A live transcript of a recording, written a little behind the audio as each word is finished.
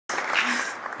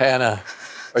Hannah,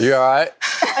 are you all right?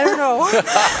 I don't know.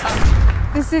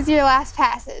 This is your last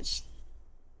passage.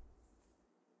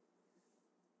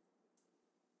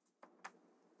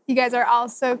 You guys are all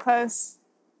so close.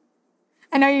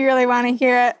 I know you really want to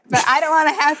hear it, but I don't want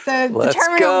to have to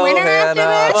determine a winner after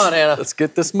this. Come on, Hannah. Let's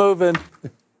get this moving.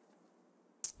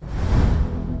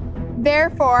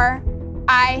 Therefore,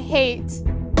 I hate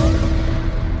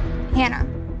Hannah.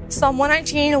 Psalm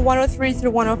 119, 103 through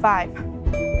 105.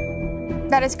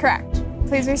 That is correct.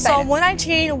 Please recite Psalm it.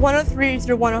 119, 103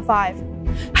 through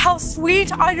 105. How sweet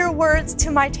are your words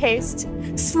to my taste,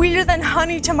 sweeter than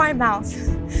honey to my mouth.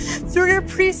 Through your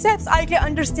precepts I get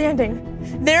understanding.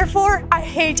 Therefore, I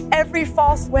hate every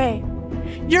false way.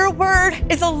 Your word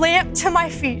is a lamp to my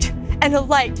feet and a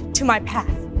light to my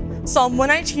path. Psalm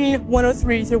 119,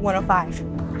 103 through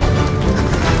 105.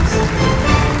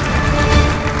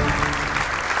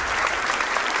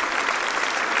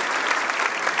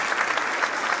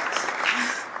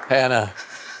 Hannah,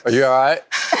 are you all right?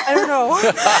 I don't know.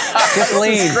 Just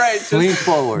lean. Great. Just lean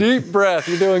forward. Deep breath.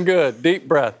 You're doing good. Deep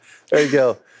breath. There you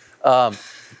go.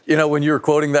 You know, when you were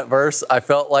quoting that verse, I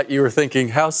felt like you were thinking,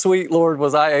 how sweet, Lord,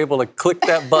 was I able to click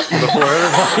that button before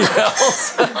everybody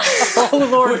else? Oh,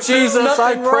 Lord Jesus,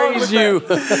 I praise you.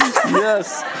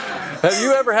 Yes. Have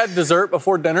you ever had dessert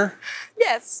before dinner?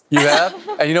 Yes. You have?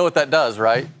 And you know what that does,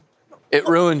 right? It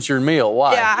ruins your meal.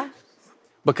 Why? Yeah.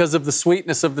 Because of the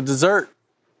sweetness of the dessert.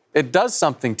 It does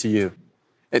something to you.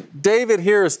 David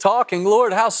here is talking,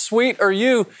 Lord, how sweet are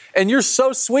you? And you're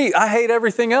so sweet. I hate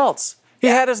everything else. He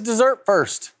had his dessert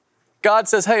first. God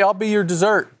says, hey, I'll be your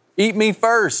dessert. Eat me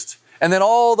first. And then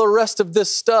all the rest of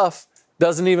this stuff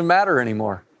doesn't even matter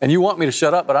anymore. And you want me to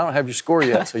shut up, but I don't have your score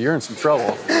yet, so you're in some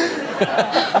trouble.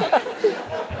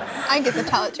 I get to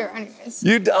tell it to her anyways.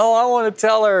 I want to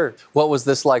tell her. What was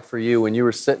this like for you when you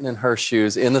were sitting in her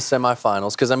shoes in the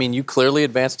semifinals? Because, I mean, you clearly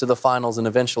advanced to the finals and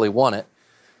eventually won it.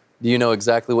 Do you know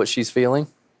exactly what she's feeling?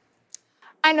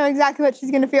 I know exactly what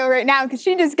she's going to feel right now because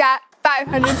she just got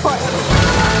 500 points.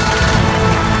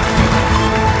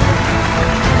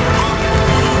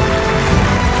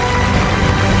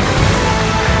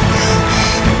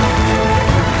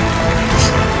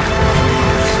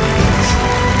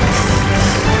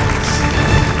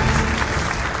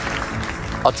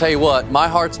 I'll tell you what, my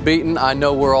heart's beating. I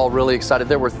know we're all really excited.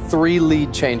 There were 3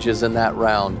 lead changes in that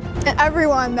round. And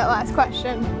everyone that last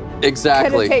question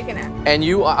Exactly. could have taken it. And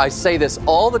I say this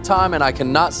all the time, and I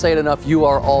cannot say it enough, you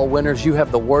are all winners. You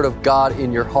have the Word of God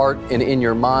in your heart and in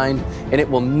your mind, and it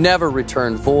will never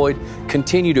return void.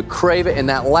 Continue to crave it. And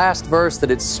that last verse,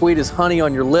 that it's sweet as honey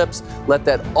on your lips, let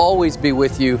that always be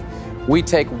with you. We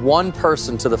take one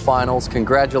person to the finals.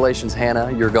 Congratulations,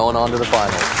 Hannah. You're going on to the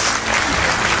finals.